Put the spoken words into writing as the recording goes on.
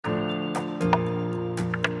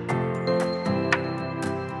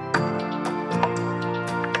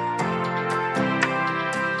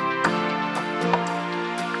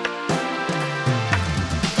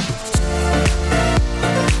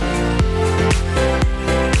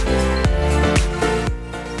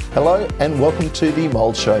Hello and welcome to the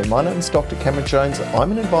Mould Show. My name is Dr. Cameron Jones.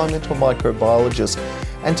 I'm an environmental microbiologist,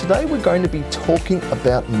 and today we're going to be talking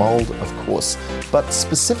about mould, of course, but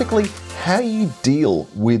specifically how you deal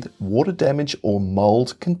with water damage or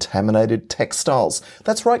mould contaminated textiles.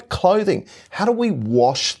 That's right, clothing. How do we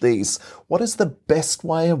wash these? What is the best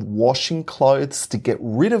way of washing clothes to get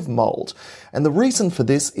rid of mould? And the reason for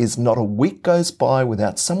this is not a week goes by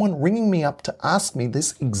without someone ringing me up to ask me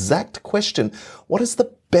this exact question. What is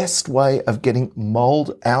the best way of getting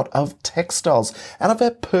mould out of textiles, out of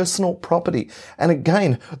our personal property? And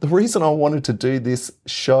again, the reason I wanted to do this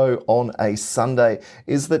show on a Sunday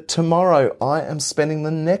is that tomorrow I am spending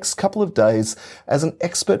the next couple of days as an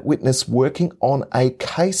expert witness working on a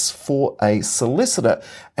case for a solicitor,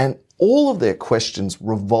 and all of their questions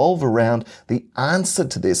revolve around the answer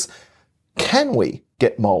to this. Can we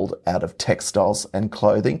get mould out of textiles and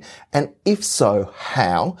clothing? And if so,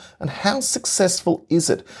 how? And how successful is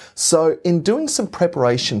it? So in doing some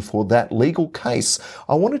preparation for that legal case,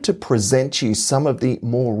 I wanted to present you some of the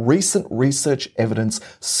more recent research evidence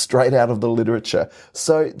straight out of the literature.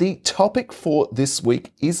 So the topic for this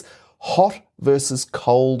week is hot versus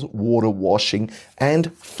cold water washing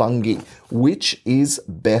and fungi. Which is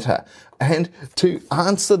better? And to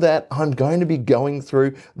answer that, I'm going to be going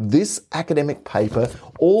through this academic paper.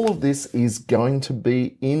 All of this is going to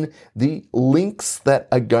be in the links that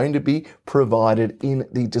are going to be provided in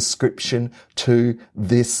the description to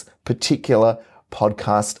this particular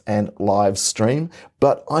podcast and live stream,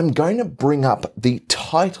 but I'm going to bring up the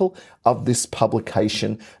title of this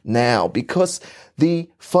publication now because the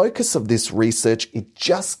focus of this research, it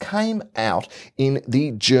just came out in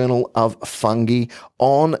the Journal of Fungi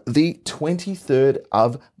on the 23rd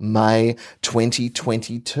of May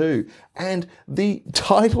 2022. And the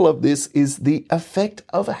title of this is The Effect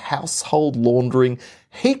of Household Laundering,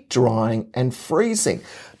 Heat Drying and Freezing.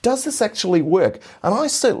 Does this actually work? And I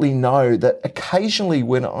certainly know that occasionally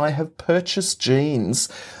when I have purchased jeans,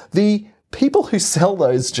 the people who sell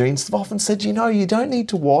those jeans have often said, you don't need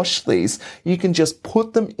to wash these. You can just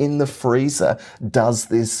put them in the freezer. Does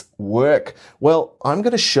this work? Well, I'm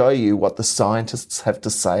going to show you what the scientists have to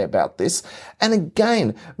say about this. And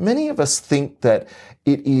again, many of us think that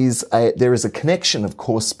there is a connection, of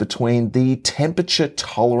course, between the temperature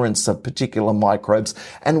tolerance of particular microbes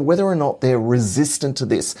and whether or not they're resistant to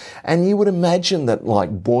this. And you would imagine that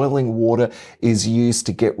like boiling water is used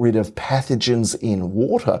to get rid of pathogens in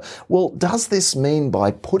water. Well, does this mean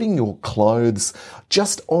by putting your clothes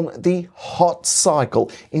just on the hot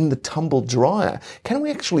cycle in the tumble dryer, can we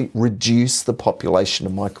actually reduce the population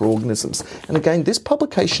of microorganisms? And again, this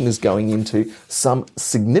publication is going into some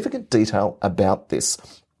significant detail about this.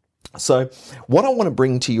 So what I want to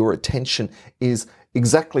bring to your attention is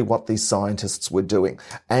exactly what these scientists were doing.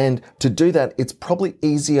 And to do that, it's probably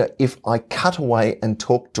easier if I cut away and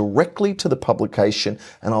talk directly to the publication,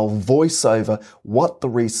 and I'll voice over what the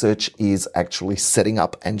research is actually setting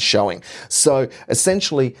up and showing. So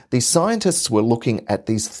essentially, the scientists were looking at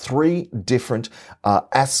these three different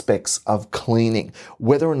aspects of cleaning,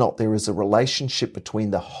 whether or not there is a relationship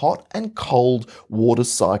between the hot and cold water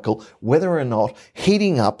cycle, whether or not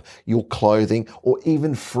heating up your clothing or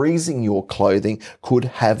even freezing your clothing could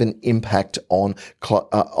have an impact on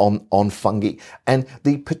fungi. And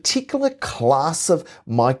the particular class of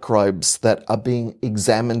microbes that are being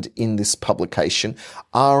examined in this publication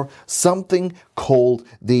are something called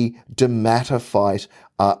the dermatophyte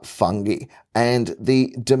fungi. And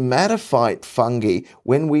the dermatophyte fungi,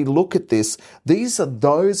 when we look at this, these are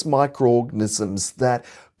those microorganisms that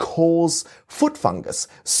cause foot fungus.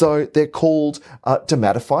 So they're called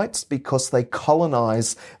dermatophytes because they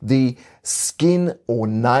colonize the skin or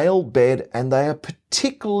nail bed, and they are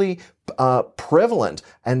particularly prevalent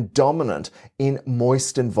and dominant in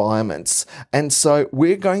moist environments. And so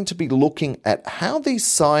we're going to be looking at how these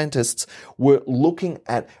scientists were looking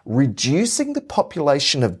at reducing the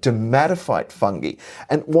population of dermatophyte fungi.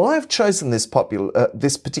 And why I've chosen this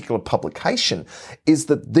particular publication is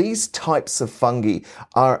that these types of fungi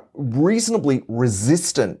are reasonably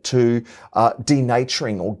resistant to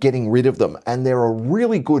denaturing or getting rid of them. And they're a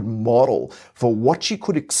really good model for what you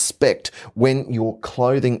could expect when your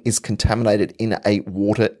clothing is contaminated in a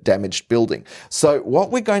water-damaged building. So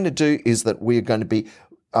what we're going to do is that we're going to be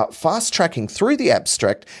fast tracking through the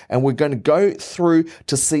abstract, and we're going to go through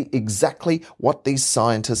to see exactly what these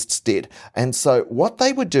scientists did. And so what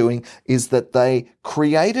they were doing is that they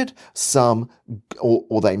created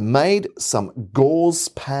they made some gauze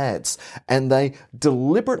pads, and they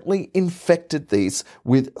deliberately infected these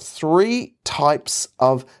with three types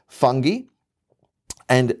of fungi.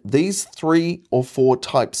 And these 3 or 4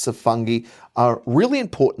 types of fungi are really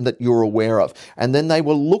important that you're aware of. And then they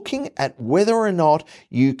were looking at whether or not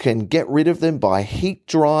you can get rid of them by heat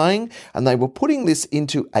drying. And they were putting this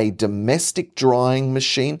into a domestic drying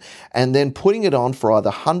machine and then putting it on for either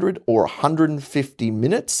 100 or 150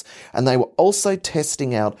 minutes. And they were also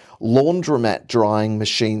testing out laundromat drying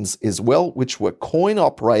machines as well, which were coin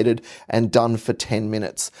operated and done for 10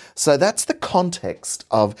 minutes. So that's the context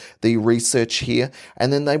of the research here.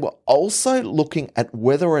 And then they were also looking at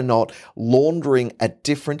whether or not laundering at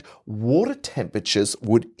different water temperatures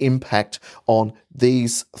would impact on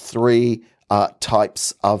these 3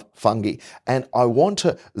 types of fungi. And I want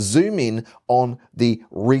to zoom in on the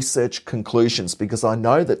research conclusions because I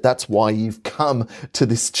know that that's why you've come to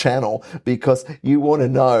this channel, because you want to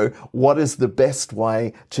know what is the best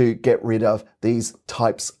way to get rid of these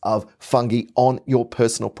types of fungi on your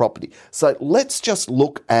personal property. So let's just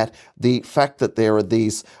look at the fact that there are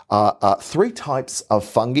these 3 types of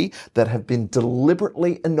fungi that have been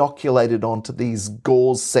deliberately inoculated onto these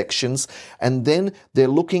gauze sections, and then they're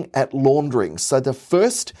looking at laundering. So the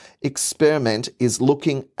first experiment is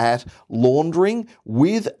looking at laundering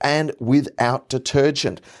with and without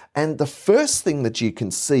detergent. And the first thing that you can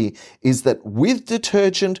see is that with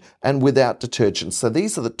detergent and without detergent. So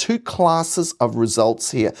these are the 2 classes of results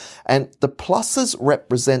here. And the pluses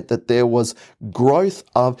represent that there was growth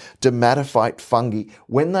of dermatophyte fungi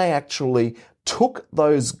when they actually took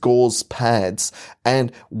those gauze pads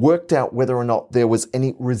and worked out whether or not there was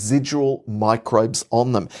any residual microbes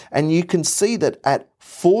on them. And you can see that at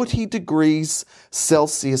 40 degrees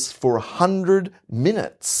Celsius for 100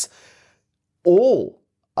 minutes, all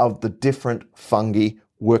of the different fungi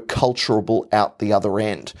were culturable out the other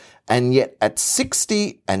end. And yet at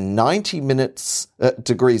 60 and 90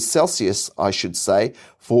 degrees Celsius, I should say,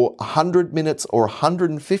 for 100 minutes or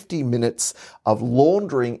 150 minutes of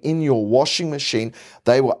laundering in your washing machine,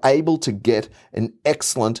 they were able to get an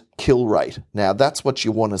excellent kill rate. Now, that's what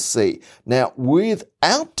you want to see. Now,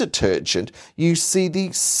 without detergent, you see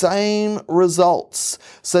the same results.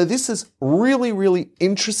 So this is really, really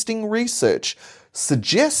interesting research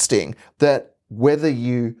suggesting that whether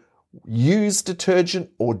you use detergent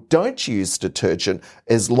or don't use detergent,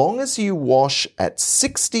 as long as you wash at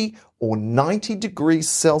 60 or 90 degrees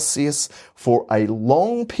Celsius for a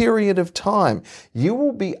long period of time, you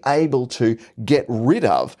will be able to get rid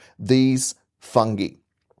of these fungi.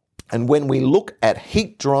 And when we look at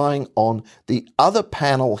heat drying on the other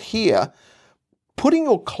panel here, putting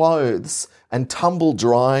your clothes and tumble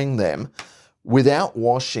drying them without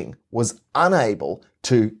washing was unable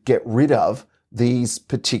to get rid of these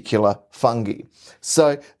particular fungi.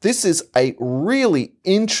 So this is a really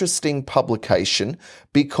interesting publication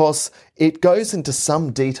because it goes into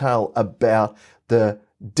some detail about the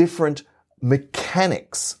different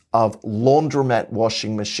mechanics of laundromat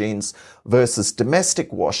washing machines versus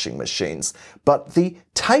domestic washing machines. But the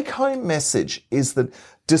take-home message is that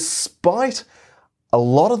despite a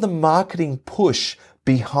lot of the marketing push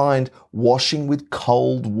behind washing with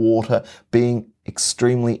cold water being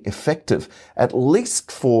extremely effective, at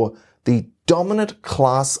least for the dominant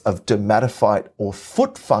class of dermatophyte or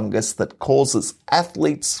foot fungus that causes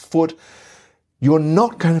athlete's foot, you're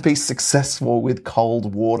not going to be successful with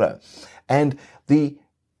cold water. And the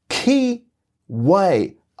key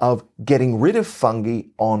way of getting rid of fungi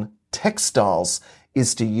on textiles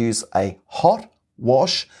is to use a hot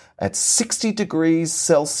wash at 60 degrees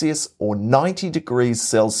Celsius or 90 degrees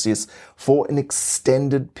Celsius for an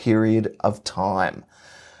extended period of time.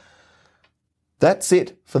 That's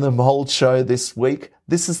it for the Mould Show this week.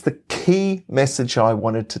 This is the key message I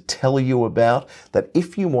wanted to tell you about, that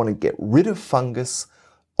if you want to get rid of fungus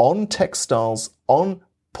on textiles, on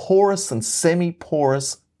porous and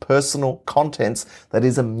semi-porous personal contents that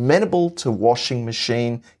is amenable to washing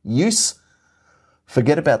machine use,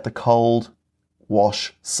 forget about the cold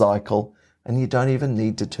wash cycle, and you don't even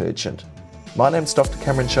need detergent. My name's Dr.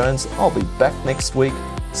 Cameron Jones. I'll be back next week.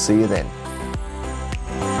 See you then.